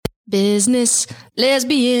Business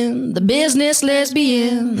lesbian, the business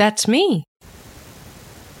lesbian. That's me.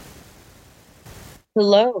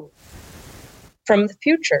 Hello. From the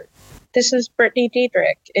future, this is Brittany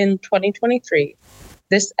Diedrich in 2023.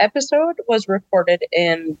 This episode was recorded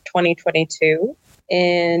in 2022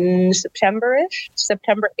 in September-ish,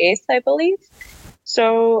 September 8th, I believe.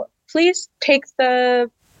 So please take the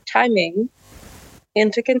timing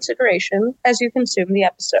into consideration as you consume the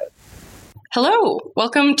episode. Hello,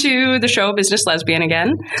 welcome to the show Business Lesbian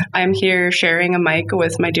again. I'm here sharing a mic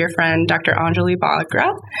with my dear friend, Dr. Anjali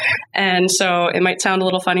Bhagra. And so it might sound a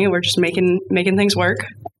little funny. We're just making things work.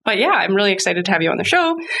 But yeah, I'm really excited to have you on the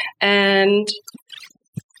show. And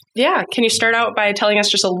yeah, can you start out by telling us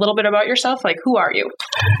just a little bit about yourself? Like, who are you?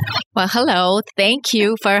 Well, hello. Thank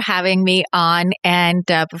you for having me on. And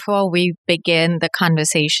before we begin the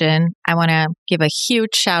conversation, I want to give a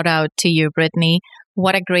huge shout out to you, Brittany.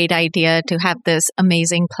 What a great idea to have this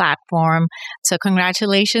amazing platform. So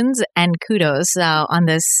congratulations and kudos on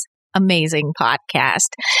this amazing podcast.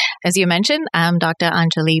 As you mentioned, I'm Dr.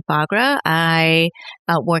 Anjali Bhagra. I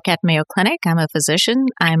work at Mayo Clinic. I'm a physician.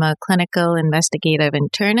 I'm a clinical investigative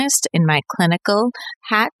internist in my clinical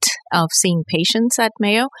hat of seeing patients at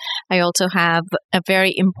Mayo. I also have a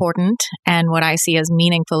very important and what I see as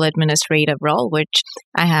meaningful administrative role, which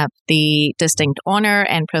I have the distinct honor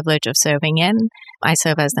and privilege of serving in. I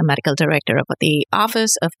serve as the medical director of the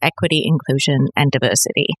Office of Equity, Inclusion, and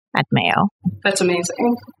Diversity at Mayo. That's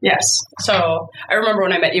amazing. Yes. So I remember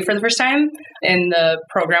when I met you for the first time in the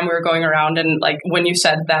program, we were going around and like when you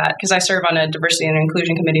said that, because I serve on a diversity and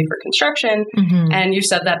inclusion committee for construction, and you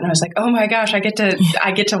said that and I was like, oh my gosh, I get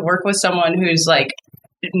to work with someone who's like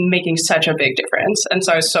making such a big difference. And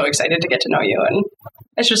so I was so excited to get to know you. And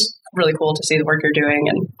it's just really cool to see the work you're doing.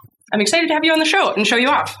 And I'm excited to have you on the show and show you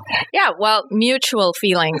off. Yeah, well, mutual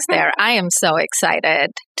feelings there. I am so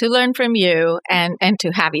excited to learn from you and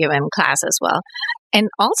to have you in class as well. And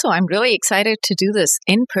also, I'm really excited to do this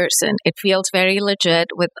in person. It feels very legit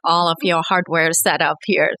with all of your hardware set up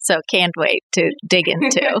here. So can't wait to dig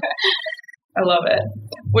into. I love it.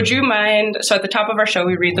 Would you mind, so at the top of our show,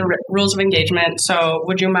 we read the rules of engagement. So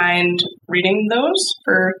would you mind reading those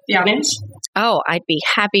for the audience? Oh, I'd be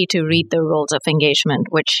happy to read the rules of engagement,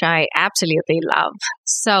 which I absolutely love.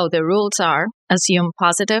 So the rules are: assume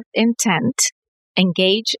positive intent,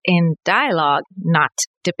 engage in dialogue, not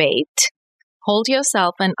debate, hold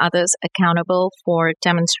yourself and others accountable for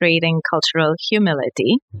demonstrating cultural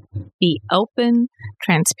humility, be open,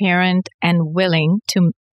 transparent, and willing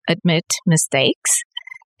to admit mistakes,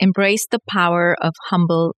 embrace the power of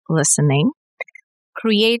humble listening,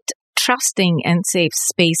 create trusting and safe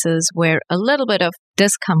spaces where a little bit of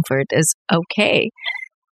discomfort is okay.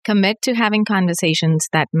 Commit to having conversations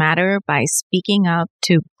that matter by speaking up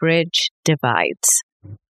to bridge divides.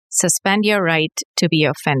 Suspend your right to be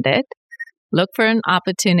offended. Look for an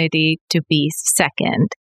opportunity to be second.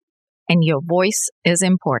 And your voice is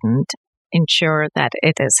important. Ensure that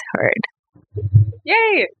it is heard.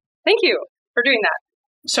 Yay! Thank you for doing that.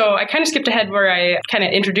 So I kind of skipped ahead where I kind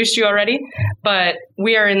of introduced you already, but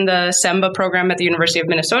we are in the SEMBA program at the University of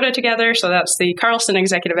Minnesota together. So that's the Carlson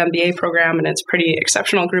Executive MBA program, and it's a pretty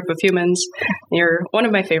exceptional group of humans. You're one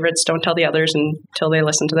of my favorites. Don't tell the others until they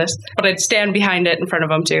listen to this, but I'd stand behind it in front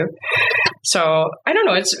of them too. So I don't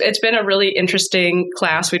know. It's been a really interesting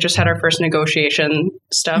class. We just had our first negotiation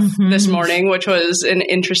stuff this morning, which was an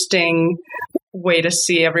interesting way to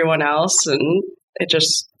see everyone else, and it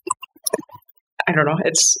just, I don't know.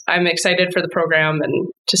 I'm excited for the program and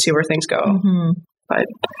to see where things go. But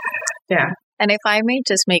yeah. And if I may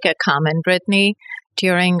just make a comment, Brittany,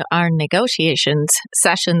 during our negotiations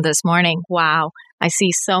session this morning, wow, I see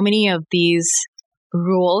so many of these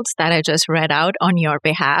rules that I just read out on your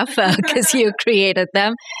behalf because you created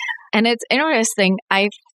them. And it's interesting. I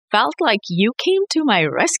felt like you came to my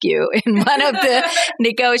rescue in one of the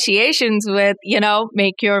negotiations with,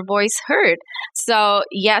 make your voice heard. So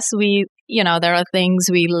yes, there are things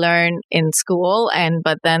we learn in school,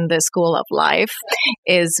 but then the school of life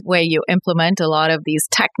is where you implement a lot of these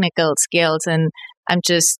technical skills. And I'm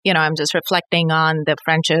just reflecting on the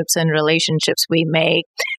friendships and relationships we make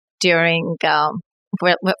during,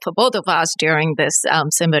 for both of us during this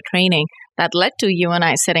SIMBA training that led to you and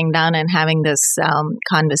I sitting down and having this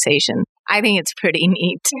conversation. I think it's pretty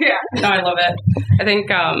neat. Yeah, no, I love it. I think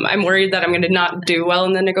I'm worried that I'm going to not do well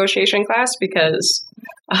in the negotiation class because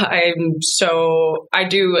I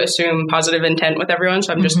do assume positive intent with everyone.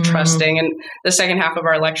 So I'm just trusting. And the second half of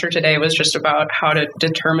our lecture today was just about how to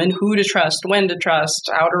determine who to trust, when to trust,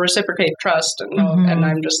 how to reciprocate trust. And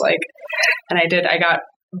I'm just like, and I got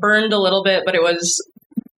burned a little bit, but it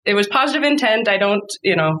was positive intent. I don't,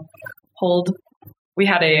 we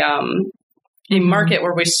had a market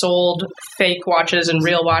where we sold fake watches and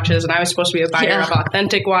real watches, and I was supposed to be a buyer of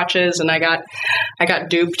authentic watches, and I got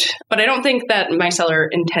duped. But I don't think that my seller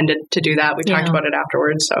intended to do that. We talked about it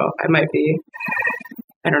afterwards, so I might be,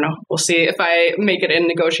 I don't know. We'll see if I make it in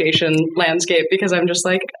negotiation landscape, because I'm just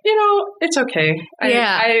like, it's okay.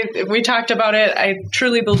 We talked about it. I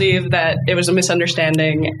truly believe that it was a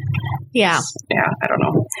misunderstanding. Yeah. Yeah, I don't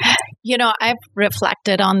know. I've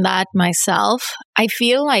reflected on that myself. I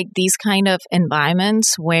feel like these kind of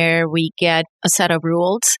environments where we get a set of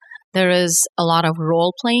rules, there is a lot of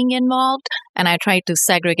role playing involved. And I try to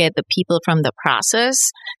segregate the people from the process,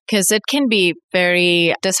 because it can be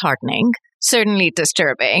very disheartening. Certainly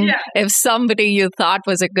disturbing. Yeah. If somebody you thought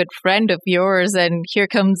was a good friend of yours and here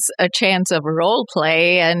comes a chance of role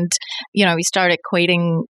play, and, we start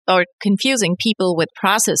equating or confusing people with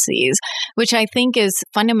processes, which I think is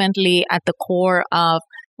fundamentally at the core of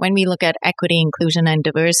when we look at equity, inclusion, and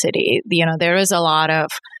diversity. There is a lot of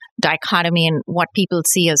dichotomy in what people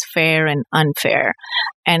see as fair and unfair.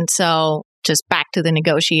 And so just back to the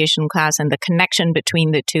negotiation class, and the connection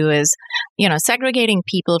between the two is, segregating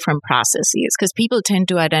people from processes, because people tend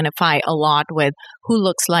to identify a lot with who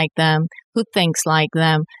looks like them, who thinks like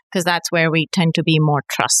them, because that's where we tend to be more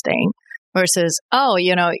trusting. Versus,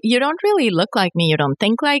 you don't really look like me, you don't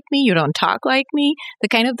think like me, you don't talk like me. The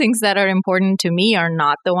kind of things that are important to me are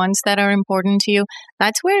not the ones that are important to you.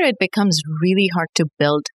 That's where it becomes really hard to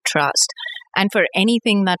build trust. And for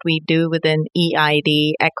anything that we do within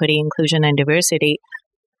EID, equity, inclusion, and diversity,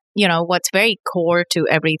 what's very core to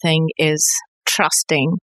everything is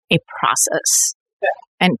trusting a process. Yeah.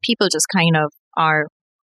 And people just kind of are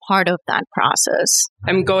part of that process.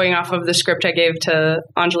 I'm going off of the script I gave to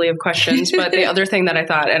Anjali of questions, but the other thing that I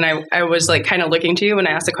thought, and I was like kind of looking to you when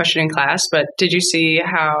I asked the question in class, but did you see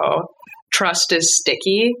how trust is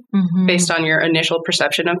sticky based on your initial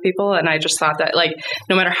perception of people? And I just thought that, like,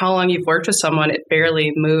 no matter how long you've worked with someone, it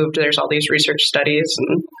barely moved. There's all these research studies,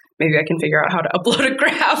 and maybe I can figure out how to upload a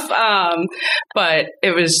graph. But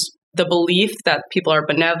it was the belief that people are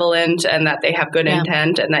benevolent and that they have good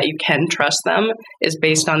intent and that you can trust them is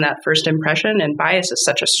based on that first impression. And bias is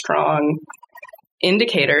such a strong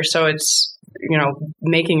indicator. So it's,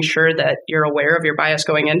 making sure that you're aware of your bias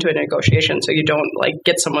going into a negotiation, so you don't like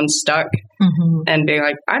get someone stuck and being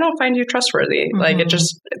like, I don't find you trustworthy. Like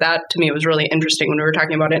that to me was really interesting when we were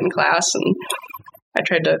talking about it in class, and I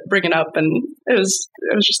tried to bring it up, and it was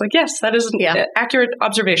just like, yes, that is an accurate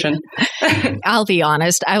observation. I'll be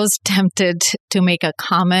honest, I was tempted to make a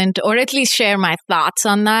comment or at least share my thoughts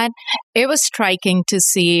on that. It was striking to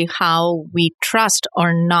see how we trust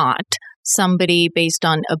or not somebody based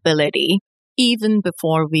on ability, even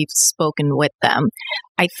before we've spoken with them.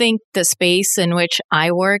 I think the space in which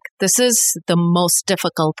I work, this is the most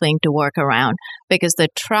difficult thing to work around, because the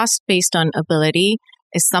trust based on ability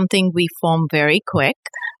is something we form very quick.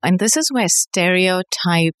 And this is where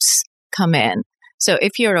stereotypes come in. So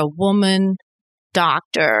if you're a woman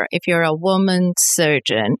doctor, if you're a woman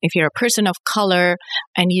surgeon, if you're a person of color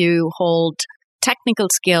and you hold technical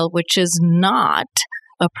skill, which is not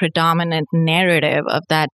a predominant narrative of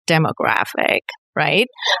that demographic, right?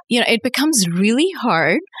 It becomes really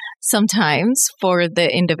hard sometimes for the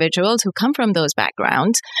individuals who come from those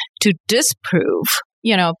backgrounds to disprove,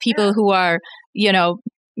 people who are,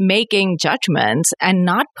 making judgments and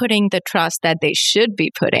not putting the trust that they should be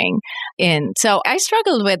putting in. So I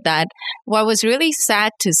struggled with that. What was really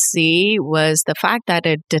sad to see was the fact that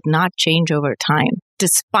it did not change over time,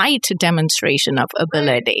 despite demonstration of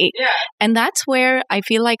ability. Yeah. And that's where I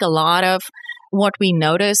feel like a lot of what we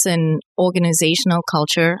notice in organizational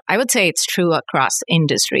culture, I would say it's true across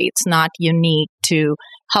industry. It's not unique to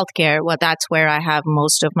healthcare. Well, that's where I have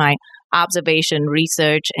most of my observation,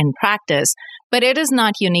 research, and practice. But it is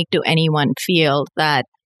not unique to any one field that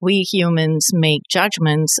we humans make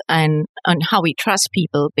judgments on how we trust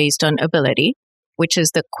people based on ability, which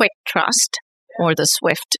is the quick trust or the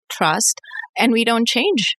swift trust. And we don't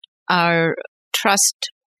change our trust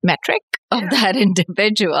metric of that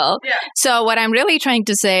individual. Yeah. So what I'm really trying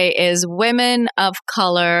to say is women of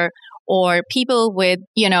color or people with,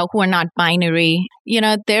 who are not binary,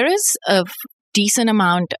 there is a decent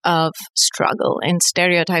amount of struggle and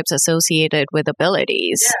stereotypes associated with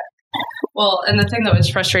abilities. Yeah. Well, and the thing that was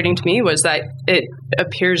frustrating to me was that it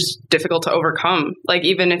appears difficult to overcome. Like,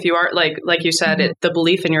 even if you are, like you said, the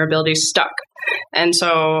belief in your ability is stuck. And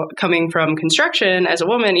so coming from construction as a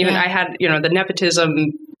woman, even I had, the nepotism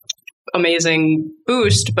amazing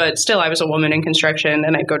boost, but still I was a woman in construction,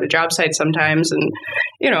 and I'd go to job sites sometimes, and,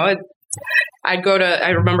 I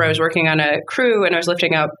remember I was working on a crew and I was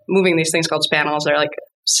moving these things called spannels. They're like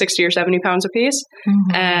 60 or 70 pounds apiece.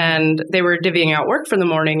 Mm-hmm. And they were divvying out work for the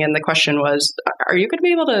morning. And the question was, are you going to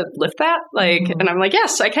be able to lift that? Like, mm-hmm. And I'm like,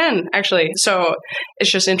 yes, I can actually. So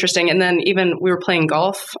it's just interesting. And then even we were playing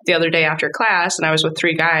golf the other day after class, and I was with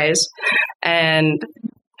 3 guys, and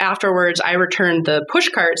afterwards, I returned the push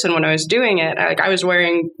carts, and when I was doing it, I was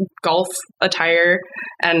wearing golf attire,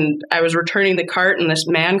 and I was returning the cart, and this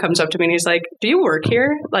man comes up to me, and he's like, "Do you work here?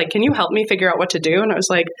 Like, can you help me figure out what to do?" And I was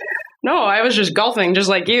like, "No, I was just golfing, just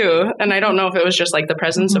like you." And I don't know if it was just like the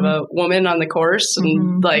presence mm-hmm. of a woman on the course, and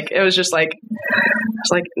mm-hmm. like it was just like, I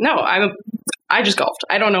was like, "No, I just golfed.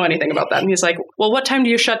 I don't know anything about that." And he's like, "Well, what time do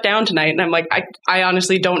you shut down tonight?" And I'm like, I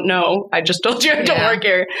honestly don't know. I just told you I don't work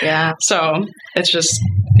here. Yeah. So it's just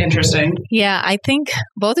interesting. Yeah, I think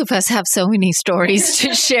both of us have so many stories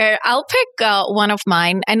to share. I'll pick one of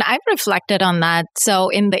mine, and I've reflected on that. So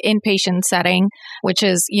in the inpatient setting, which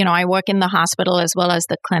is, I work in the hospital as well as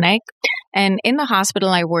the clinic. And in the hospital,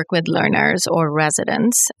 I work with learners or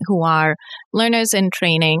residents who are learners in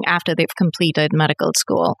training after they've completed medical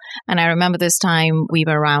school. And I remember this time we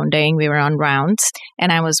were on rounds,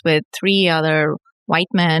 and I was with 3 other white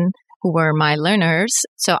men who were my learners.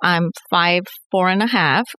 So I'm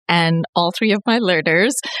 4'5", and all 3 of my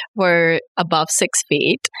learners were above 6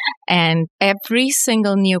 feet. And every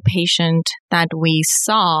single new patient that we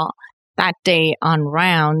saw that day on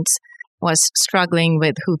rounds was struggling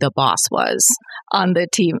with who the boss was on the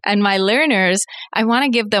team. And my learners, I want to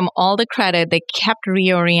give them all the credit. They kept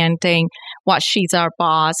reorienting what she's our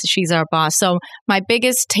boss. So my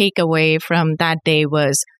biggest takeaway from that day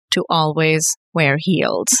was to always wear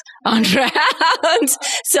heels on rounds.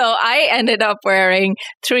 So I ended up wearing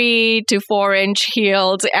 3 to 4 inch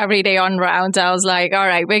heels every day on rounds. I was like, all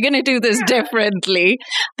right, we're going to do this differently.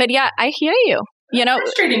 But yeah, I hear you.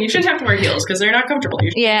 Frustrating. You shouldn't have to wear heels because they're not comfortable.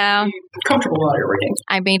 You should be comfortable while you're working.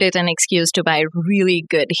 I made it an excuse to buy really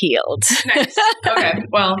good heels. Nice. Okay.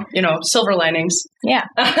 Well, silver linings. Yeah.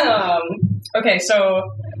 Okay. So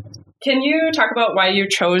can you talk about why you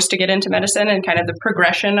chose to get into medicine and kind of the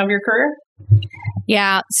progression of your career?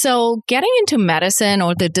 Yeah. So getting into medicine,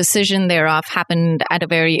 or the decision thereof, happened at a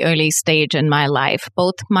very early stage in my life.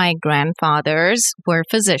 Both my grandfathers were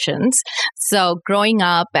physicians. So growing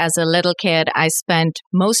up as a little kid, I spent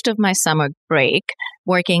most of my summer break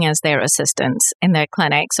working as their assistants in their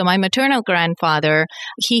clinic. So my maternal grandfather,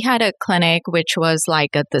 he had a clinic which was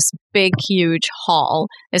like this big, huge hall,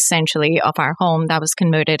 essentially, of our home that was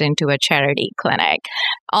converted into a charity clinic.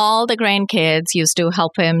 All the grandkids used to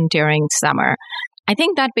help him during summer. I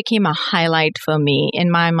think that became a highlight for me.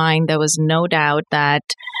 In my mind, there was no doubt that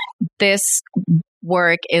this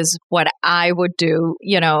work is what I would do,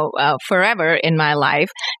 forever in my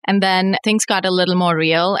life. And then things got a little more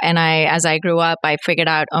real. And as I grew up, I figured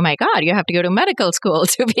out, oh my God, you have to go to medical school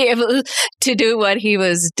to be able to do what he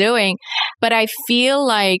was doing. But I feel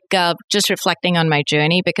like just reflecting on my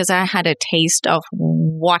journey, because I had a taste of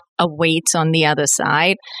what awaits on the other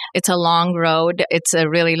side. It's a long road. It's a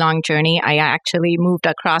really long journey. I actually moved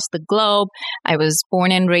across the globe. I was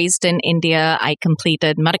born and raised in India. I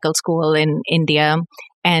completed medical school in India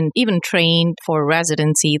and even trained for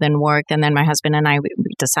residency, then worked. And then my husband and I we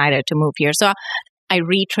decided to move here. So I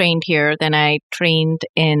retrained here. Then I trained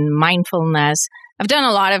in mindfulness. I've done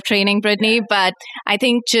a lot of training, Brittany, but I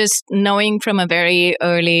think just knowing from a very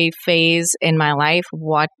early phase in my life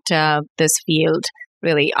what this field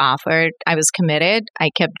really offered, I was committed. I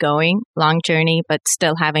kept going, long journey, but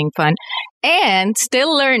still having fun and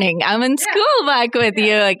still learning. I'm in school back with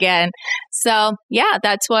you again. So yeah,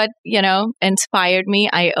 that's what, inspired me.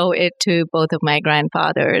 I owe it to both of my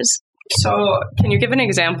grandfathers. So can you give an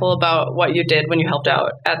example about what you did when you helped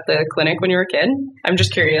out at the clinic when you were a kid? I'm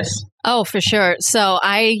just curious. Oh, for sure. So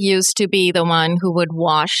I used to be the one who would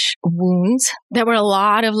wash wounds. There were a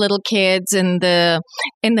lot of little kids in the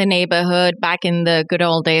neighborhood back in the good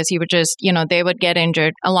old days. You would just, they would get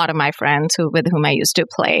injured. A lot of my friends with whom I used to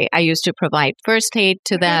play, I used to provide first aid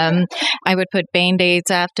to them. I would put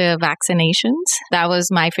Band-Aids after vaccinations. That was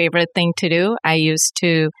my favorite thing to do. I used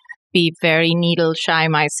to be very needle shy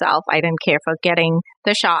myself. I didn't care for getting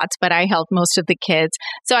the shots, but I helped most of the kids.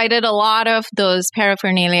 So I did a lot of those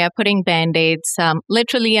paraphernalia, putting Band-Aids,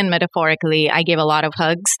 literally and metaphorically. I gave a lot of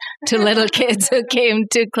hugs to little kids who came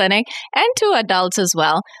to clinic and to adults as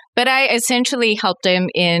well. But I essentially helped him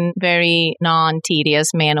in very non-tedious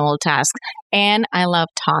manual tasks. And I love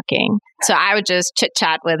talking. So I would just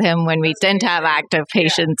chit-chat with him when we didn't have active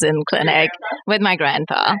patients in clinic with my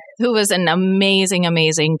grandpa, who was an amazing,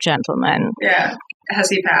 amazing gentleman. Yeah. Has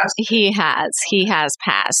he passed? He has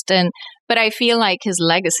passed. but I feel like his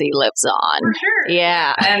legacy lives on. For sure.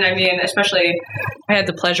 Yeah. And I mean, especially, I had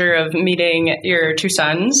the pleasure of meeting your two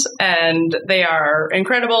sons, and they are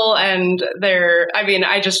incredible. And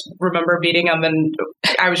I just remember meeting them, and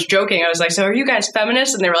I was joking. I was like, so are you guys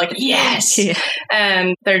feminists? And they were like, yes. Yeah.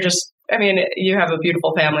 And they're just, you have a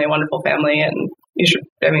beautiful family, a wonderful family, and you should,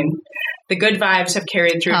 the good vibes have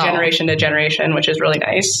carried through generation to generation, which is really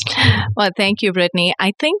nice. Well, thank you, Brittany.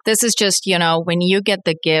 I think this is just, when you get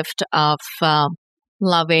the gift of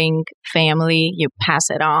loving family, you pass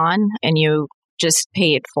it on and you just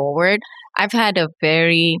pay it forward. I've had a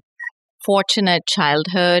very fortunate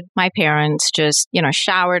childhood. My parents just,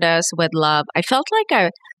 showered us with love. I felt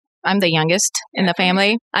like I'm the youngest in the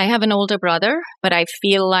family. I have an older brother, but I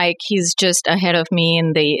feel like he's just ahead of me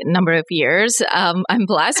in the number of years. I'm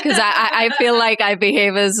blessed because I feel like I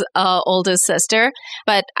behave as oldest sister.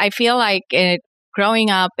 But I feel like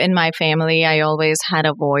growing up in my family, I always had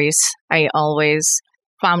a voice. I always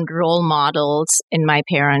found role models in my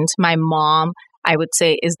parents. My mom, I would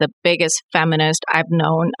say, is the biggest feminist I've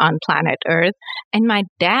known on planet Earth. And my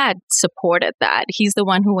dad supported that. He's the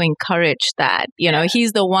one who encouraged that.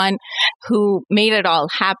 He's the one who made it all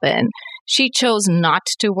happen. She chose not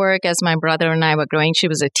to work as my brother and I were growing. She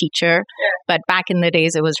was a teacher. But back in the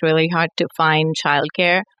days, it was really hard to find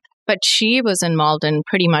childcare. But she was involved in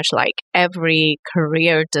pretty much like every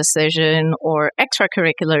career decision or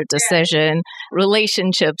extracurricular decision,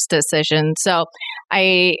 relationships decision. So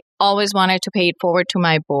I always wanted to pay it forward to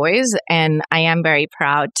my boys. And I am very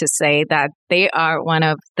proud to say that they are one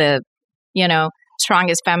of the,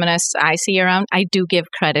 strongest feminists I see around. I do give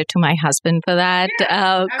credit to my husband for that.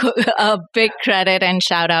 A big credit and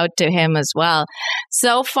shout out to him as well.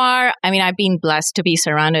 So far, I've been blessed to be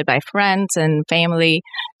surrounded by friends and family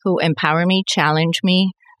who empower me, challenge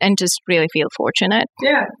me, and just really feel fortunate.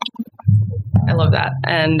 Yeah. I love that.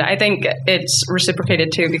 And I think it's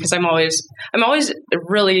reciprocated too, because I'm always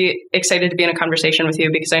really excited to be in a conversation with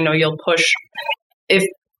you, because I know you'll push. If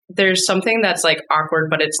there's something that's like awkward,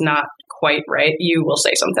 but it's not quite right, you will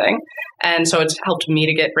say something. And so it's helped me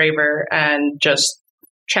to get braver and just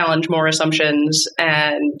challenge more assumptions.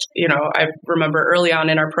 And, I remember early on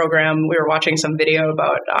in our program, we were watching some video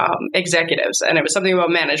about executives, and it was something about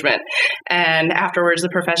management. And afterwards, the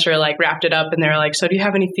professor wrapped it up, and they're like, so do you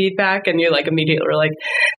have any feedback? And you immediately were like,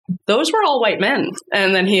 those were all white men.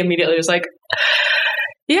 And then he immediately was like,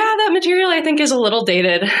 yeah, that material I think is a little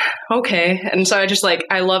dated. Okay. And so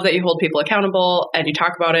I love that you hold people accountable and you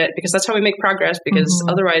talk about it, because that's how we make progress. Because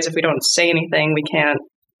otherwise, if we don't say anything,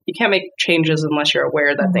 you can't make changes unless you're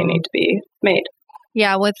aware that they need to be made.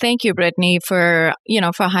 Yeah. Well, thank you, Brittany, for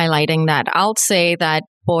highlighting that. I'll say that,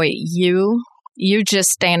 boy, you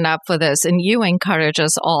just stand up for this, and you encourage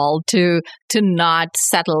us all to not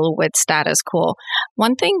settle with status quo.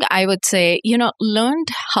 One thing I would say, learned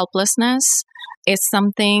helplessness is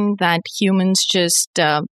something that humans just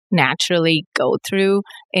naturally go through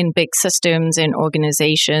in big systems, in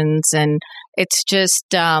organizations. And it's just,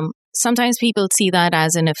 sometimes people see that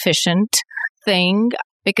as an efficient thing,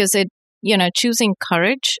 because choosing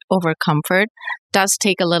courage over comfort does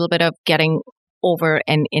take a little bit of getting over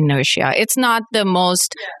an inertia. It's not the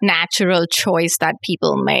most natural choice that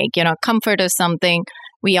people make. Comfort is something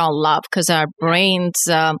we all love because our brain's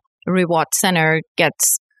reward center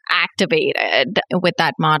gets activated with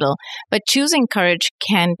that model. But choosing courage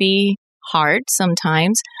can be hard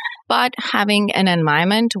sometimes, but having an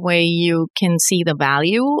environment where you can see the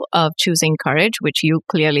value of choosing courage, which you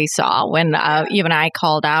clearly saw when even I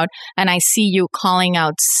called out, and I see you calling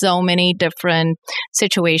out so many different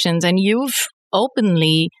situations, and you've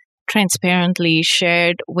openly, transparently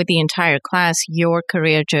shared with the entire class your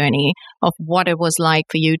career journey of what it was like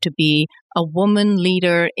for you to be a woman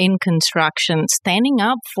leader in construction, standing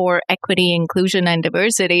up for equity, inclusion, and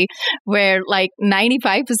diversity, where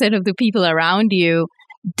 95% of the people around you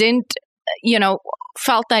didn't,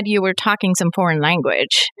 felt that you were talking some foreign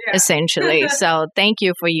language, essentially. So thank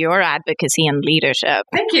you for your advocacy and leadership.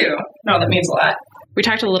 Thank you. No, that means a lot. We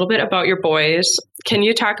talked a little bit about your boys. Can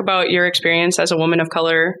you talk about your experience as a woman of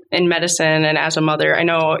color in medicine and as a mother? I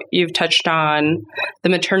know you've touched on the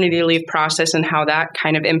maternity leave process and how that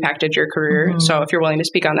kind of impacted your career. So if you're willing to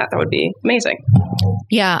speak on that, that would be amazing.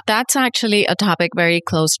 Yeah, that's actually a topic very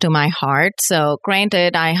close to my heart. So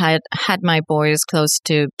granted, I had my boys close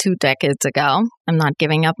to 2 decades ago. I'm not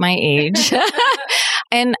giving up my age.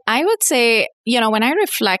 And I would say, when I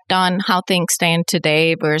reflect on how things stand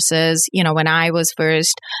today versus, when I was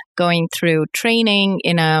first going through training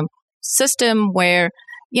in a system where,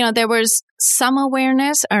 there was some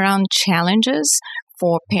awareness around challenges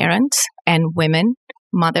for parents and women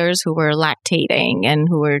mothers who were lactating and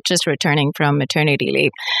who were just returning from maternity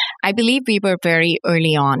leave. I believe we were very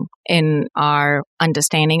early on in our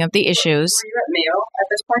understanding of the issues. Were you at Mayo at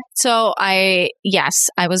this point? So yes,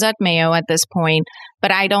 I was at Mayo at this point,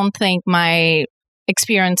 but I don't think my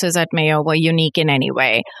experiences at Mayo were unique in any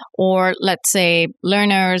way. Or let's say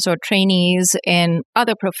learners or trainees in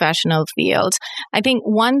other professional fields. I think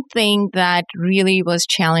one thing that really was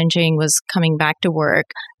challenging was coming back to work,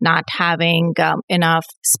 not having enough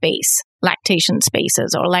space, lactation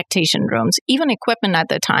spaces or lactation rooms. Even equipment at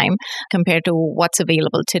the time compared to what's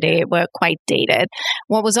available today were quite dated.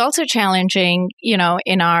 What was also challenging,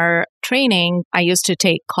 in our training, I used to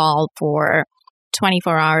take call for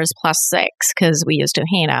 24 hours plus 6 because we used to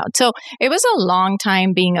hand out. So it was a long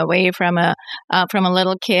time being away from a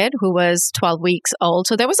little kid who was 12 weeks old.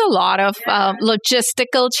 So there was a lot of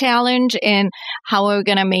logistical challenge in how we're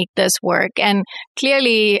going to make this work. And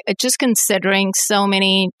clearly, just considering so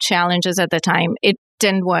many challenges at the time, it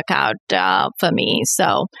didn't work out for me.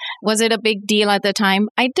 So was it a big deal at the time?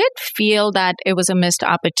 I did feel that it was a missed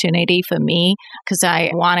opportunity for me because I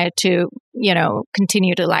wanted to,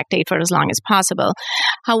 continue to lactate for as long as possible.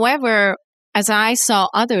 However, as I saw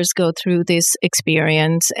others go through this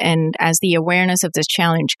experience and as the awareness of this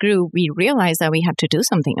challenge grew, we realized that we had to do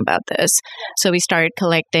something about this. So we started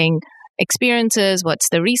collecting experiences, what's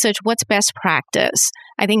the research, what's best practice.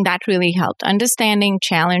 I think that really helped. Understanding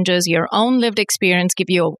challenges, your own lived experience give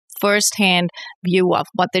you a firsthand view of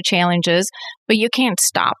what the challenge is, but you can't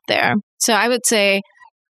stop there. So I would say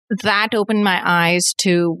that opened my eyes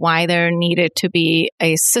to why there needed to be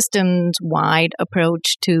a systems-wide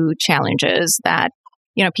approach to challenges that,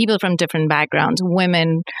 people from different backgrounds,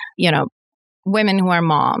 women who are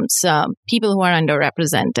moms, people who are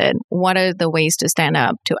underrepresented, what are the ways to stand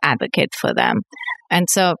up to advocate for them? And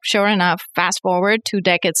so, sure enough, fast forward 2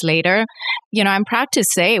 decades later, I'm proud to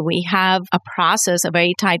say we have a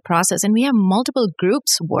very tight process, and we have multiple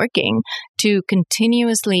groups working to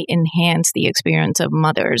continuously enhance the experience of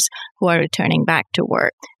mothers who are returning back to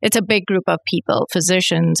work. It's a big group of people,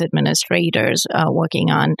 physicians, administrators, working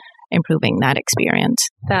on improving that experience.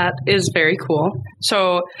 That is very cool.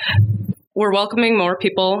 So we're welcoming more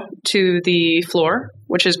people to the floor,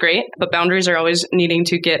 which is great, but boundaries are always needing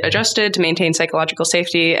to get adjusted to maintain psychological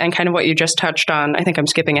safety. And kind of what you just touched on, I think I'm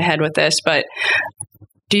skipping ahead with this, but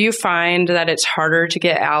do you find that it's harder to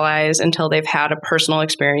get allies until they've had a personal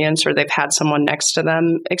experience or they've had someone next to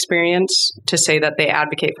them experience to say that they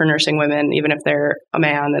advocate for nursing women, even if they're a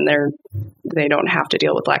man and they don't have to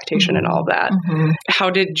deal with lactation and all of that? Mm-hmm. How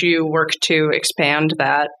did you work to expand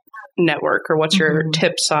that network, or what's your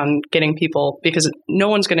tips on getting people, because no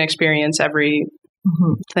one's going to experience every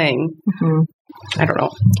thing. I don't know.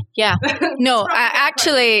 Yeah. No,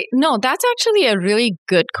 that's actually a really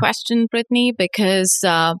good question, Brittany, because,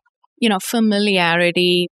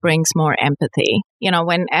 familiarity brings more empathy.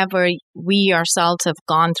 Whenever we ourselves have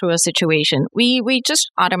gone through a situation, we just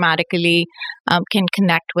automatically can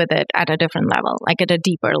connect with it at a different level, like at a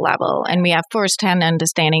deeper level. And we have firsthand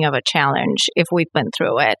understanding of a challenge if we've been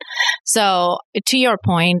through it. So to your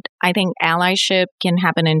point, I think allyship can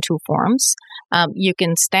happen in 2 forms. You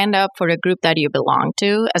can stand up for a group that you belong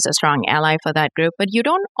to as a strong ally for that group, but you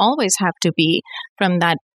don't always have to be from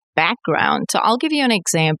that background. So I'll give you an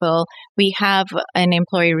example. We have an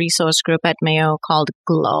employee resource group at Mayo called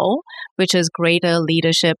GLOW, which is Greater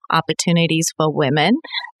Leadership Opportunities for Women.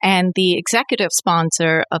 And the executive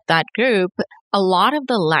sponsor of that group, a lot of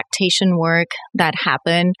the lactation work that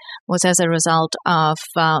happened was as a result of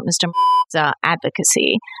Mr.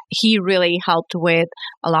 advocacy. He really helped with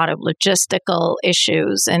a lot of logistical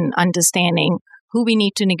issues and understanding who we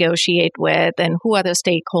need to negotiate with and who are the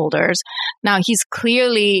stakeholders. Now, he's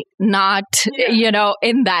clearly not,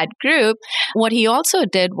 in that group. What he also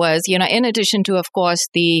did was, in addition to, of course,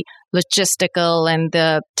 the logistical and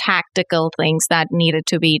the tactical things that needed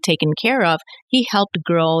to be taken care of, he helped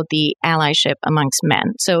grow the allyship amongst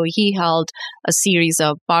men. So he held a series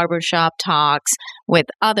of barbershop talks with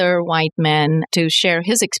other white men to share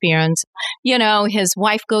his experience. His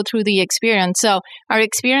wife go through the experience. So our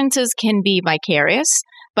experiences can be vicarious.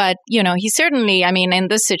 But, he certainly, in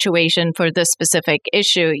this situation for this specific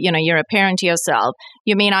issue, you're a parent yourself.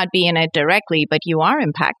 You may not be in it directly, but you are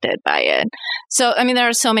impacted by it. So, there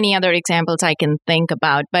are so many other examples I can think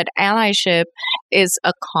about, but allyship is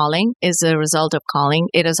a calling, is a result of calling.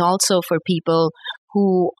 It is also for people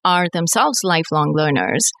who are themselves lifelong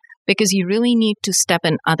learners, because you really need to step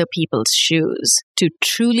in other people's shoes to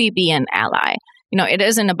truly be an ally. It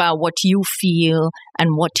isn't about what you feel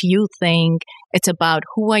and what you think. It's about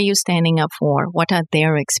who are you standing up for? What are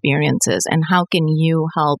their experiences? And how can you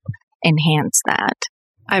help enhance that?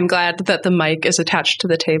 I'm glad that the mic is attached to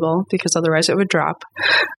the table because otherwise it would drop.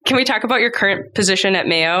 Can we talk about your current position at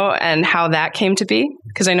Mayo and how that came to be?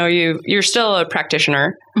 Because I know you're still a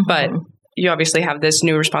practitioner, but you obviously have this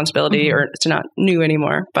new responsibility, or it's not new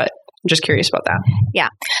anymore, but I'm just curious about that. Yeah.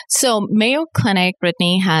 So Mayo Clinic,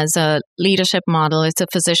 Brittany, has a leadership model. It's a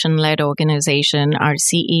physician-led organization. Our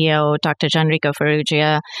CEO, Dr. Gianrico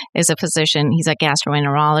Ferrugia, is a physician. He's a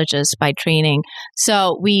gastroenterologist by training.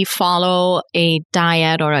 So we follow a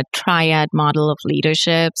dyad or a triad model of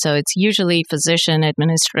leadership. So it's usually physician,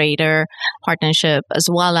 administrator, partnership, as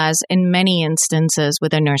well as in many instances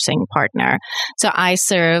with a nursing partner. So I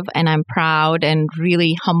serve, and I'm proud and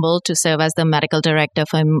really humbled to serve as the medical director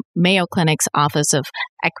for Mayo Clinic's Office of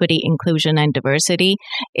Equity, Inclusion, and Diversity.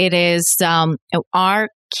 It is our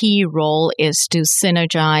key role is to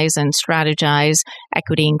synergize and strategize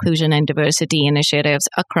equity, inclusion, and diversity initiatives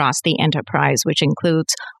across the enterprise, which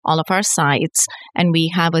includes all of our sites. And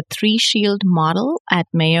we have a 3-shield model at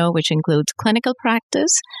Mayo, which includes clinical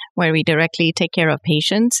practice, where we directly take care of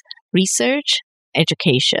patients, research,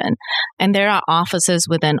 education. And there are offices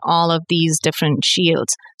within all of these different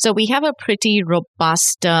shields. So we have a pretty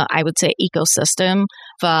robust, I would say, ecosystem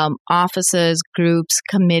of offices, groups,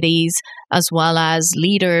 committees, as well as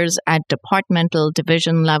leaders at departmental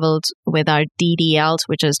division levels with our DDLs,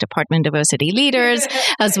 which is Department Diversity Leaders,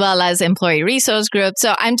 as well as Employee Resource Groups.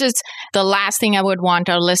 So the last thing I would want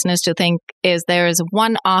our listeners to think is there is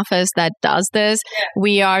one office that does this.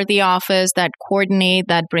 We are the office that coordinate,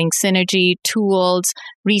 that brings synergy, tools,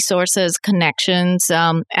 resources, connections,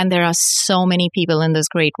 and there are so many people in this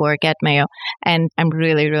great work at Mayo. And I'm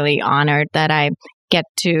really, really honored that I get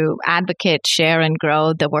to advocate, share, and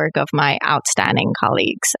grow the work of my outstanding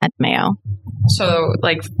colleagues at Mayo. So,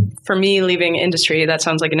 for me leaving industry, that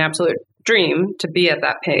sounds like an absolute dream to be at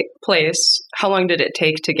that place. How long did it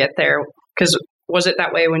take to get there? Because was it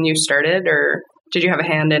that way when you started, or did you have a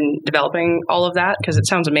hand in developing all of that? Because it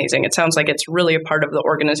sounds amazing. It sounds like it's really a part of the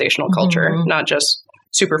organizational culture, not just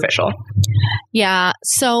superficial. Yeah.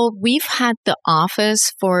 So we've had the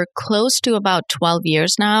office for close to about 12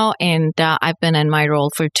 years now, and I've been in my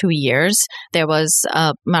role for 2 years. There was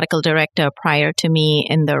a medical director prior to me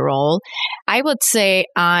in the role. I would say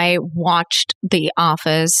I watched the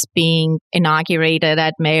office being inaugurated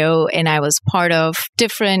at Mayo, and I was part of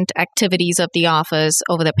different activities of the office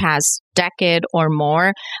over the past decade or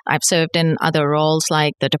more. I've served in other roles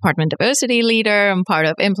like the Department Diversity Leader. I'm part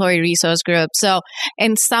of Employee Resource Group. So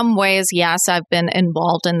in some ways, yes, I've been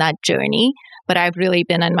involved in that journey, but I've really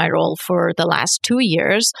been in my role for the last 2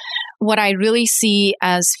 years. What I really see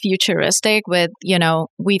as futuristic with,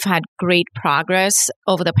 we've had great progress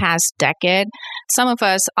over the past decade. Some of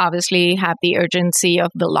us obviously have the urgency of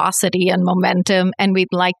velocity and momentum, and we'd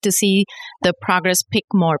like to see the progress pick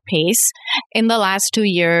more pace. In the last 2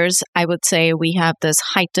 years, I would say we have this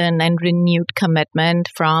heightened and renewed commitment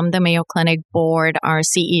from the Mayo Clinic board, our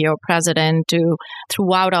CEO, president, to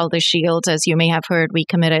throughout all the shields. As you may have heard, we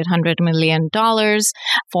committed $100 million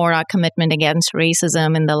for our commitment against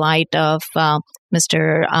racism in the light of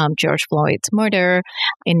Mr. George Floyd's murder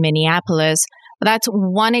in Minneapolis. That's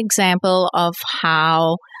one example of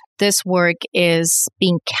how this work is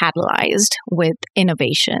being catalyzed with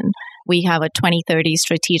innovation. We have a 2030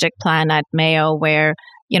 strategic plan at Mayo where,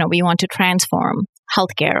 we want to transform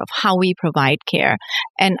healthcare, of how we provide care.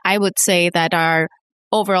 And I would say that our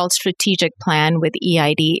overall strategic plan with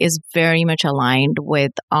EID is very much aligned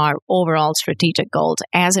with our overall strategic goals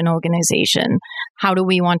as an organization. How do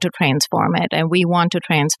we want to transform it? And we want to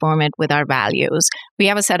transform it with our values. We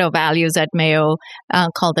have a set of values at Mayo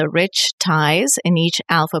called the Rich Ties, and each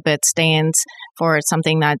alphabet stands for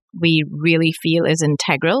something that we really feel is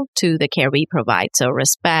integral to the care we provide. So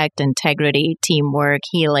respect, integrity, teamwork,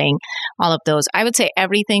 healing, all of those. I would say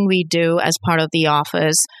everything we do as part of the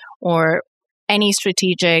office or any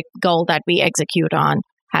strategic goal that we execute on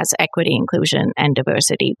has equity, inclusion, and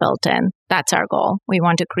diversity built in. That's our goal. We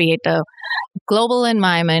want to create a global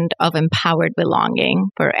environment of empowered belonging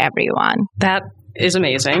for everyone. That is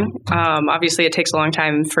amazing. Obviously, it takes a long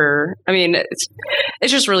time it's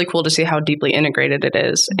just really cool to see how deeply integrated it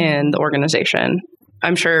is in the organization.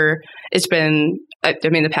 I'm sure it's been,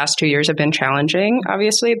 the past 2 years have been challenging,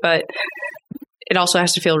 obviously, but it also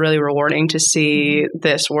has to feel really rewarding to see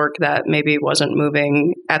this work that maybe wasn't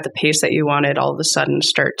moving at the pace that you wanted all of a sudden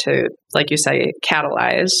start to, like you say,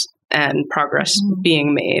 catalyze and progress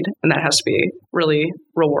being made. And that has to be really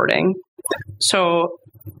rewarding. So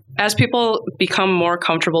as people become more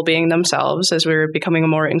comfortable being themselves, as we're becoming a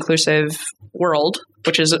more inclusive world,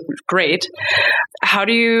 which is great, how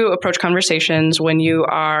do you approach conversations when you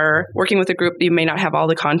are working with a group that you may not have all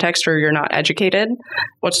the context or you're not educated?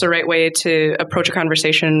 What's the right way to approach a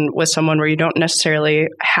conversation with someone where you don't necessarily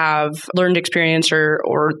have learned experience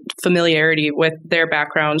or familiarity with their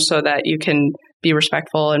background so that you can be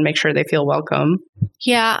respectful and make sure they feel welcome?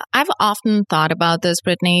 Yeah, I've often thought about this,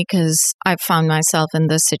 Brittany, because I've found myself in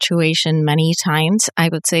this situation many times. I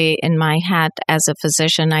would say in my hat as a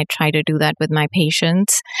physician, I try to do that with my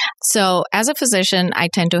patients. So as a physician, I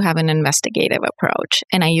tend to have an investigative approach,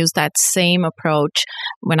 and I use that same approach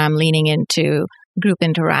when I'm leaning into group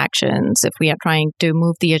interactions. If we are trying to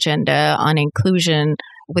move the agenda on inclusion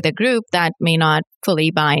with a group that may not fully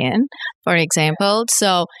buy in, for example.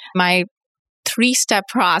 So my 3-step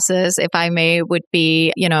process, if I may, would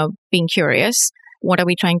be, being curious. What are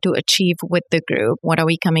we trying to achieve with the group? What are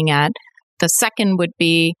we coming at? The second would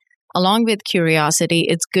be, along with curiosity,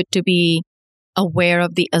 it's good to be aware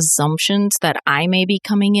of the assumptions that I may be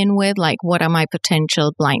coming in with, like what are my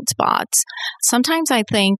potential blind spots? Sometimes I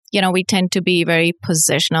think, we tend to be very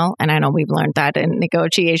positional, and I know we've learned that in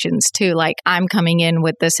negotiations too, like I'm coming in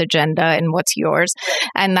with this agenda and what's yours,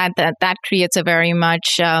 and that creates a very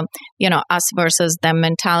much, us versus them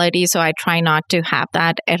mentality. So I try not to have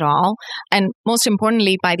that at all. And most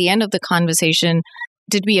importantly, by the end of the conversation,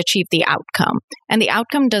 did we achieve the outcome? And the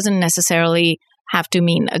outcome doesn't necessarily have to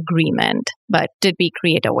mean agreement, but did we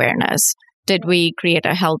create awareness? Did we create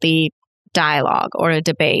a healthy dialogue or a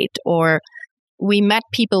debate? Or we met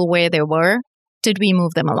people where they were? Did we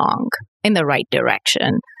move them along in the right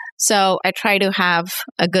direction? So I try to have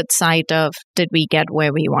a good sight of, did we get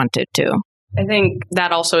where we wanted to? I think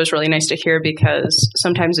that also is really nice to hear, because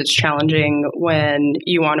sometimes it's challenging when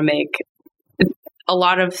you want to make a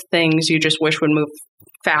lot of things you just wish would move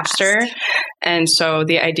faster. And so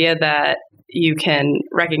the idea that you can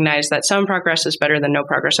recognize that some progress is better than no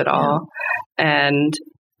progress at all. Yeah. And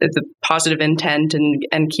the positive intent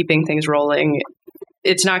and keeping things rolling,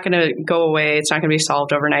 it's not going to go away. It's not going to be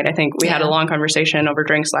solved overnight. I think we had a long conversation over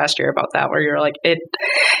drinks last year about that, where you're like,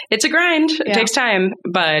 it's a grind. It takes time.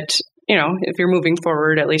 But, if you're moving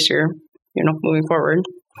forward, at least you're, moving forward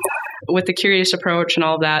with the curious approach and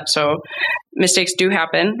all of that. So mistakes do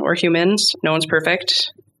happen. We're humans. No one's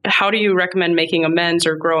perfect. How do you recommend making amends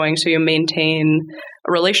or growing so you maintain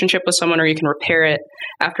a relationship with someone, or you can repair it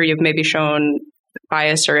after you've maybe shown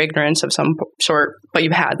bias or ignorance of some sort, but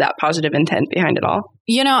you've had that positive intent behind it all?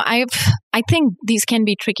 I think these can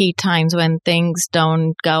be tricky times when things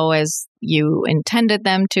don't go as you intended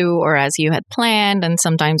them to, or as you had planned, and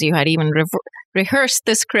sometimes you had even rehearsed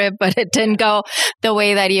the script, but it didn't go the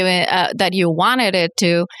way that you wanted it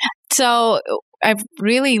to. So I've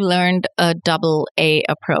really learned a AA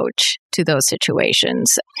approach to those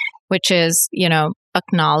situations, which is,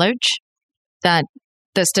 acknowledge that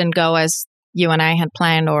this didn't go as you and I had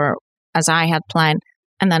planned or as I had planned,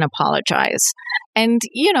 and then apologize. And,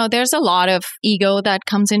 there's a lot of ego that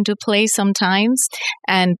comes into play sometimes.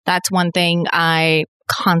 And that's one thing I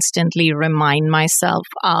constantly remind myself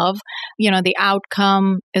of. The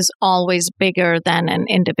outcome is always bigger than an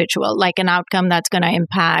individual, like an outcome that's going to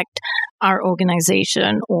impact our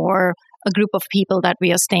organization or a group of people that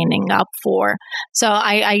we are standing up for. So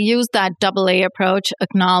I use that AA approach: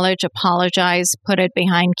 acknowledge, apologize, put it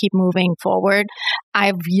behind, keep moving forward.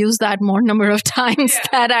 I've used that more number of times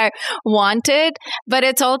that I wanted, but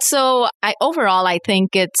it's also, overall, I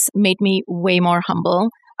think it's made me way more humble.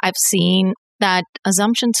 I've seen that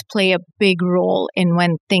assumptions play a big role in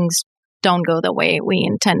when things don't go the way we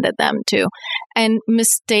intended them to. And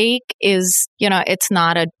mistake is, it's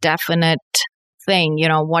not a definite thing.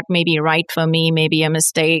 What may be right for me may be a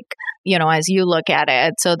mistake, as you look at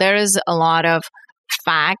it. So there is a lot of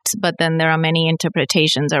facts, but then there are many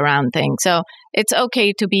interpretations around things. So it's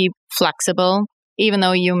okay to be flexible, even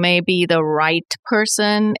though you may be the right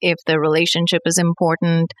person. If the relationship is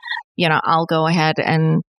important, I'll go ahead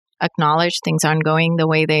and acknowledge things aren't going the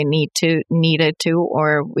way they needed to,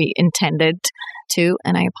 or we intended to,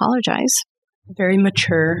 and I apologize. Very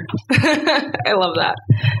mature. I love that.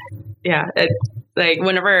 Yeah. Like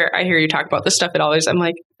whenever I hear you talk about this stuff, I'm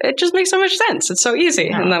like, it just makes so much sense. It's so easy.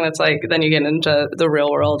 Yeah. And then it's like, then you get into the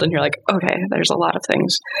real world and you're like, okay, there's a lot of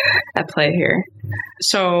things at play here.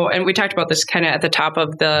 So, and we talked about this kind of at the top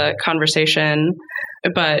of the conversation,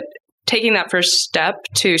 but taking that first step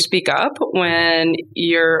to speak up when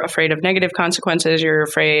you're afraid of negative consequences, you're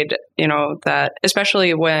afraid, that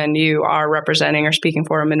especially when you are representing or speaking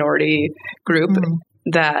for a minority group,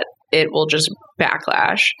 that it will just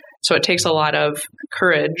backlash. So it takes a lot of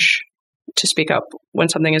courage to speak up when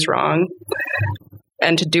something is wrong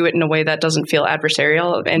and to do it in a way that doesn't feel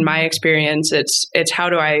adversarial. In my experience, it's how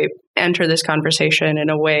do I enter this conversation in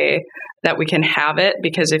a way that we can have it?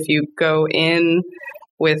 Because if you go in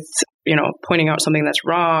with, pointing out something that's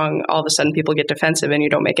wrong, all of a sudden people get defensive and you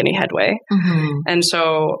don't make any headway. Mm-hmm. And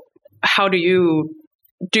so how do you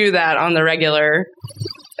do that on the regular?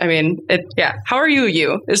 I mean, how are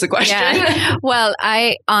you is the question. Yeah. Well,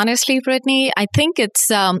 I honestly, Brittany, I think it's,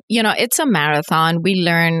 it's a marathon. We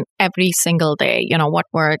learn every single day, what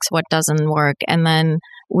works, what doesn't work. And then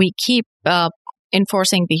we keep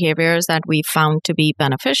enforcing behaviors that we found to be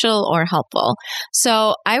beneficial or helpful.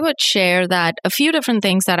 So I would share that a few different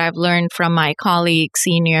things that I've learned from my colleagues,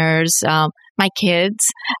 seniors, my kids,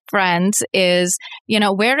 friends is,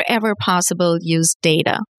 wherever possible, use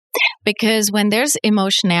data. Because when there's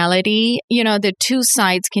emotionality, the two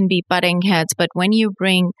sides can be butting heads, but when you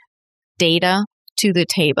bring data to the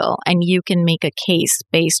table and you can make a case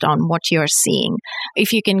based on what you're seeing,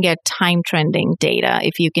 if you can get time trending data,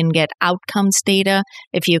 if you can get outcomes data,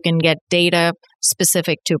 if you can get data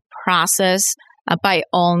specific to process, by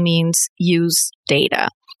all means use data.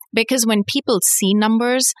 Because when people see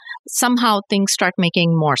numbers, somehow things start making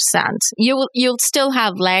more sense. You'll still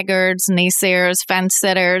have laggards, naysayers, fence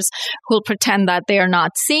sitters who'll pretend that they're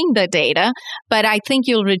not seeing the data, but I think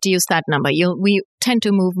you'll reduce that number. We tend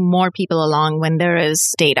to move more people along when there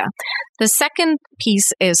is data. The second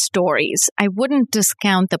piece is stories. I wouldn't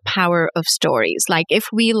discount the power of stories. Like if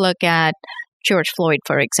we look at George Floyd,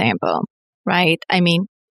 for example, right? I mean,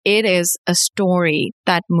 it is a story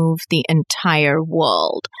that moved the entire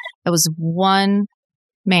world. There was one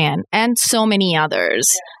man and so many others,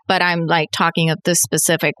 but I'm like talking of this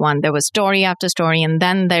specific one. There was story after story, and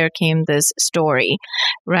then there came this story,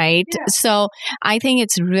 right? Yeah. So I think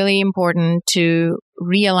it's really important to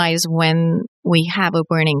realize when we have a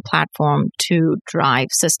burning platform to drive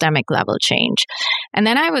systemic level change. And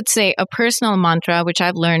then I would say a personal mantra, which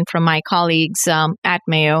I've learned from my colleagues at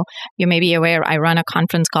Mayo. You may be aware I run a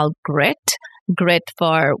conference called Grit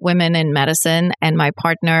for Women in Medicine, and my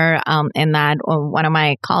partner in that, one of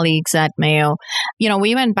my colleagues at Mayo,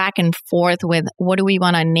 we went back and forth with what do we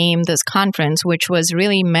want to name this conference, which was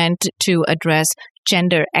really meant to address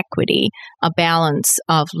gender equity, a balance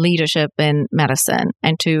of leadership in medicine,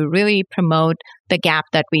 and to really promote the gap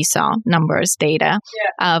that we saw, numbers, data,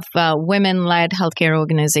 of women-led healthcare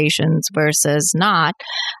organizations versus not.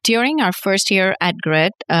 During our first year at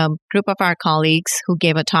Grit, a group of our colleagues who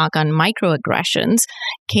gave a talk on microaggressions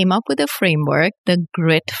came up with a framework, the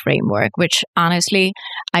Grit framework, which honestly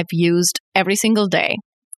I've used every single day,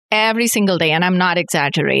 and I'm not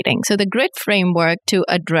exaggerating. So the Grit framework to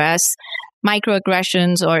address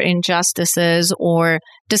microaggressions or injustices or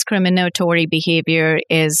discriminatory behavior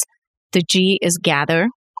is, the G is gather.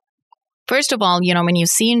 First of all, when you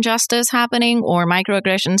see injustice happening or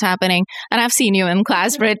microaggressions happening, and I've seen you in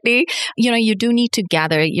class, Brittany, you do need to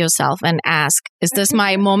gather yourself and ask, is this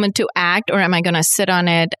my moment to act, or am I going to sit on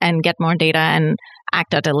it and get more data and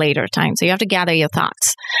act at a later time? So you have to gather your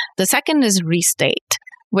thoughts. The second is restate,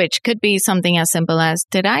 which could be something as simple as,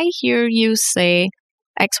 did I hear you say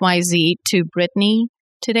XYZ to Brittany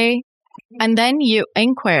today? And then you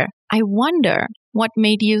inquire, I wonder what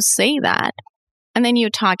made you say that? And then you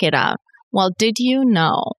talk it out. Well, did you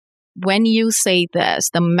know when you say this,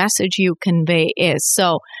 the message you convey is,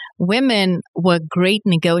 so women were great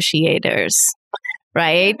negotiators,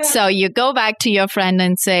 right? So you go back to your friend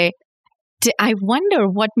and say, I wonder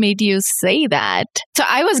what made you say that. So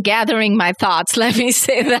I was gathering my thoughts, let me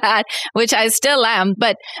say that, which I still am.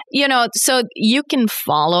 But, so you can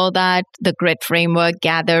follow that, the Grit framework,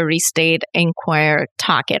 gather, restate, inquire,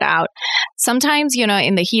 talk it out. Sometimes,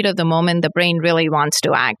 in the heat of the moment, the brain really wants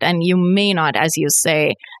to act, and you may not, as you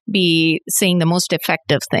say, be saying the most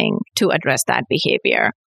effective thing to address that behavior.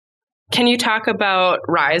 Can you talk about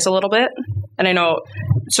RISE a little bit? And I know,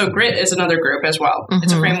 so Grit is another group as well. Mm-hmm.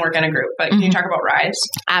 It's a framework and a group, but can you talk about RISE?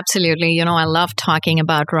 Absolutely. I love talking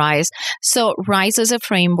about RISE. So RISE is a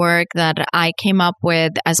framework that I came up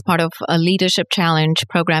with as part of a leadership challenge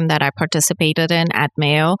program that I participated in at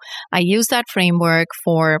Mayo. I use that framework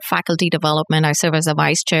for faculty development. I serve as a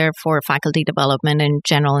vice chair for faculty development in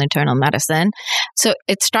general internal medicine. So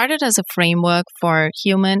it started as a framework for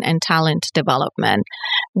human and talent development.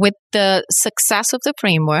 With the success of the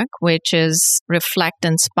framework, which is reflect,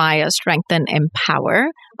 inspire, strengthen, empower,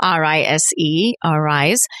 RISE,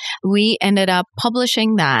 RISE, we ended up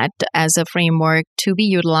publishing that as a framework to be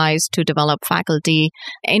utilized to develop faculty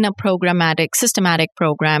in a programmatic, systematic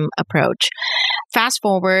program approach. Fast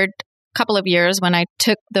forward, couple of years when I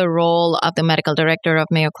took the role of the medical director of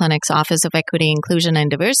Mayo Clinic's Office of Equity, Inclusion, and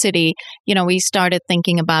Diversity, we started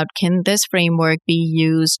thinking about, can this framework be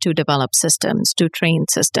used to develop systems, to train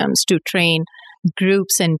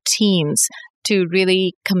groups and teams to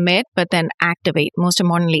really commit, but then activate, most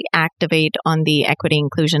importantly, activate on the equity,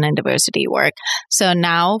 inclusion, and diversity work. So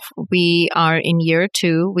now we are in year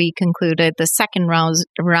 2. We concluded the second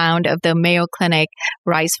round of the Mayo Clinic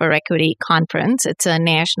Rise for Equity conference. It's a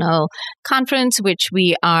national conference which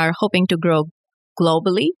we are hoping to grow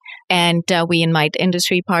globally. And we invite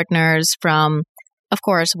industry partners from, of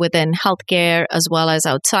course, within healthcare as well as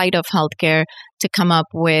outside of healthcare to come up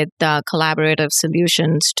with collaborative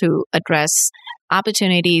solutions to address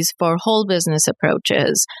opportunities for whole business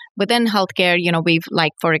approaches. Within healthcare, we've,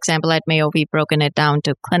 for example, at Mayo, we've broken it down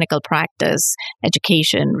to clinical practice,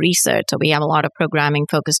 education, research. So we have a lot of programming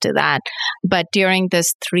focused to that. But during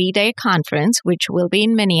this 3-day conference, which will be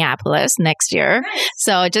in Minneapolis next year,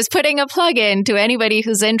 so just putting a plug in to anybody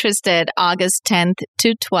who's interested, August 10th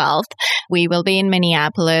to 12th, we will be in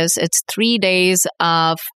Minneapolis. It's 3 days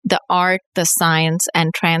of the art, the science,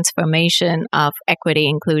 and transformation of equity,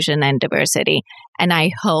 inclusion, and diversity. And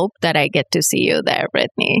I hope that I get to see you there,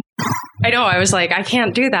 Brittany. I know. I was like, I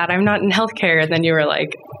can't do that. I'm not in healthcare. And then you were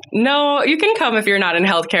like, no, you can come if you're not in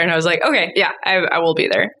healthcare. And I was like, okay, yeah, I will be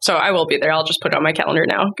there. So I will be there. I'll just put it on my calendar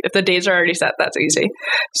now. If the dates are already set, that's easy.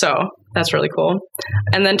 So that's really cool.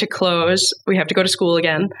 And then to close, we have to go to school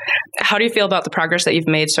again. How do you feel about the progress that you've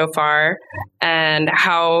made so far? And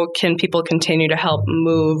how can people continue to help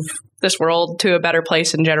move this world to a better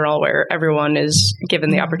place in general, where everyone is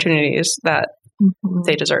given the opportunities that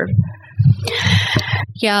they deserve?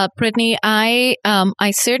 Yeah, Brittany, I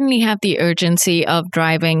certainly have the urgency of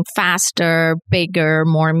driving faster, bigger,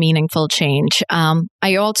 more meaningful change.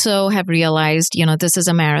 I also have realized, this is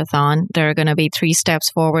a marathon. There are going to be 3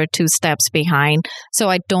 steps forward, 2 steps behind. So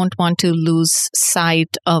I don't want to lose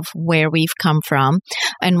sight of where we've come from.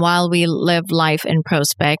 And while we live life in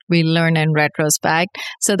prospect, we learn in retrospect.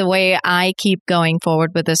 So the way I keep going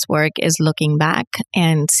forward with this work is looking back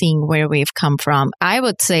and seeing where we've come from. I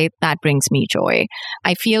would say that brings me joy.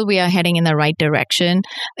 I feel we are heading in the right direction.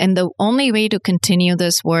 And the only way to continue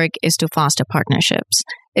this work is to foster partnerships,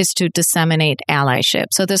 is to disseminate allyship.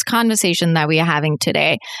 So this conversation that we are having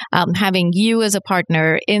today, having you as a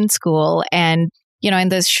partner in school and, in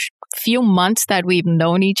this few months that we've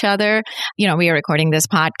known each other, we are recording this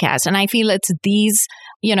podcast. And I feel it's these,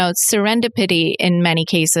 serendipity in many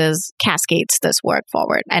cases cascades this work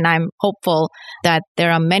forward. And I'm hopeful that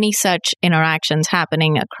there are many such interactions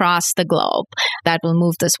happening across the globe that will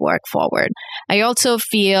move this work forward. I also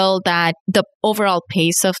feel that the overall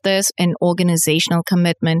pace of this and organizational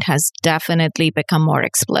commitment has definitely become more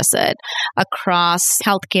explicit across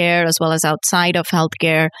healthcare as well as outside of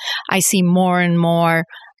healthcare. I see more and more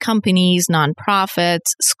companies,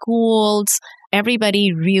 nonprofits, schools,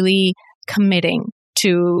 everybody really committing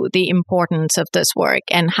to the importance of this work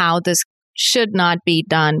and how this should not be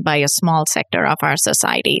done by a small sector of our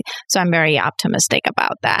society. So I'm very optimistic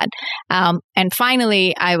about that. And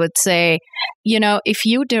finally, I would say, if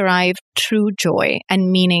you derive true joy and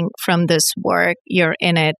meaning from this work, you're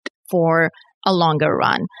in it for a longer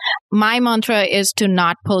run. My mantra is to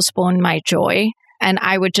not postpone my joy. And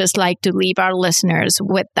I would just like to leave our listeners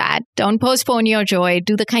with that. Don't postpone your joy.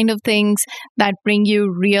 Do the kind of things that bring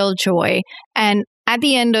you real joy. And at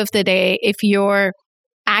the end of the day, if your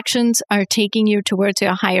actions are taking you towards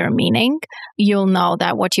your higher meaning, you'll know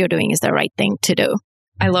that what you're doing is the right thing to do.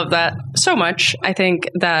 I love that so much. I think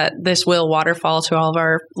that this will waterfall to all of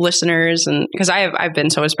our listeners, and because I've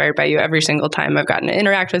been so inspired by you every single time I've gotten to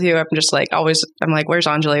interact with you. I'm just like always, I'm like, where's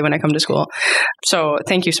Anjali when I come to school? So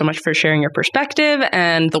thank you so much for sharing your perspective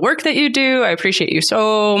and the work that you do. I appreciate you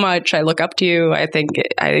so much. I look up to you. I think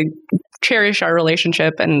I cherish our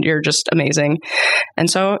relationship, and you're just amazing.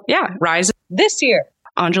 And so, yeah, Rise this year.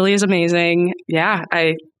 Anjali is amazing. Yeah,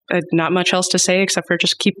 I not much else to say except for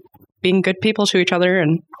just keep being good people to each other.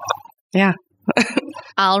 And yeah.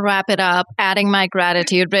 I'll wrap it up, adding my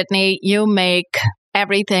gratitude. Brittany, you make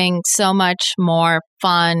everything so much more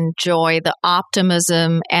fun, joy, the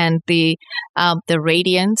optimism and the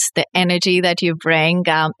radiance, the energy that you bring.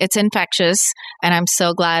 It's infectious, and I'm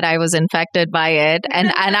so glad I was infected by it.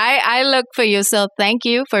 And I look for you. So thank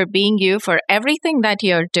you for being you, for everything that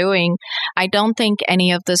you're doing. I don't think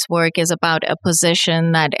any of this work is about a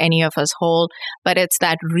position that any of us hold, but it's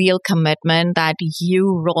that real commitment that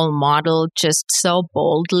you role model just so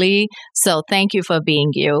boldly. So thank you for being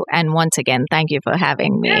you. And once again, thank you for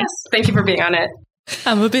having me. Yes. Thank you for being on it.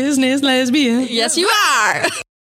 I'm a business lesbian. Yes, you are.